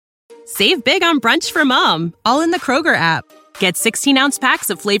Save big on brunch for mom, all in the Kroger app. Get 16-ounce packs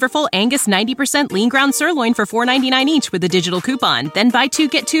of flavorful Angus 90% lean ground sirloin for $4.99 each with a digital coupon. Then buy 2,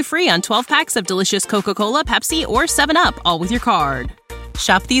 get 2 free on 12 packs of delicious Coca-Cola, Pepsi, or 7-Up, all with your card.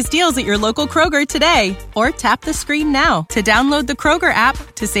 Shop these deals at your local Kroger today, or tap the screen now to download the Kroger app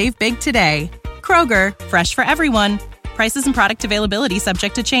to save big today. Kroger, fresh for everyone. Prices and product availability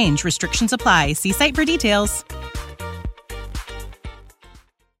subject to change. Restrictions apply. See site for details.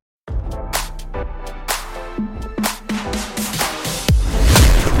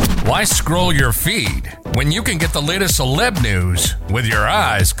 Why scroll your feed when you can get the latest celeb news with your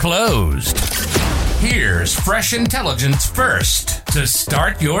eyes closed? Here's fresh intelligence first to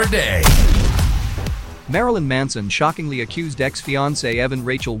start your day. Marilyn Manson shockingly accused ex-fiancée Evan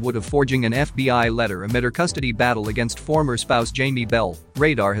Rachel Wood of forging an FBI letter amid her custody battle against former spouse Jamie Bell,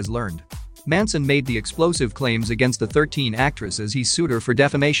 Radar has learned. Manson made the explosive claims against the 13 actress as he sued her for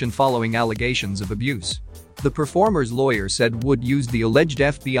defamation following allegations of abuse. The performer's lawyer said Wood used the alleged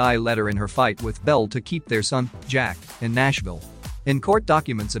FBI letter in her fight with Bell to keep their son, Jack, in Nashville. In court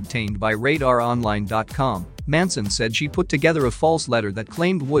documents obtained by RadarOnline.com, Manson said she put together a false letter that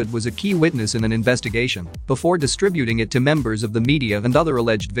claimed Wood was a key witness in an investigation before distributing it to members of the media and other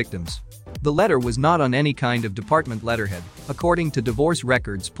alleged victims. The letter was not on any kind of department letterhead, according to divorce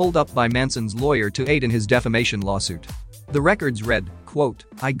records pulled up by Manson's lawyer to aid in his defamation lawsuit. The records read, quote,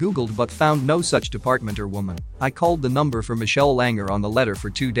 "I googled but found no such department or woman. I called the number for Michelle Langer on the letter for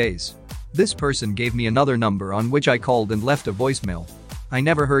 2 days. This person gave me another number on which I called and left a voicemail. I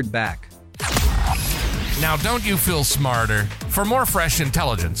never heard back." Now don't you feel smarter? For more fresh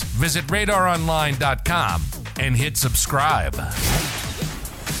intelligence, visit RadarOnline.com and hit subscribe.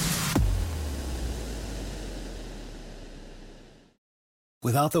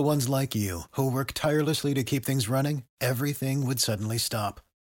 Without the ones like you, who work tirelessly to keep things running, everything would suddenly stop.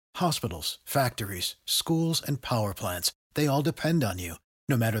 Hospitals, factories, schools, and power plants, they all depend on you.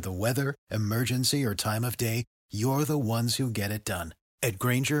 No matter the weather, emergency, or time of day, you're the ones who get it done. At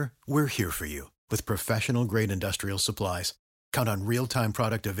Grainger, we're here for you with professional-grade industrial supplies. Count on real-time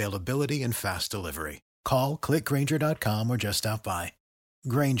product availability and fast delivery. Call, click Grainger.com, or just stop by.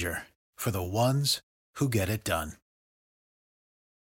 Grainger, for the ones who get it done.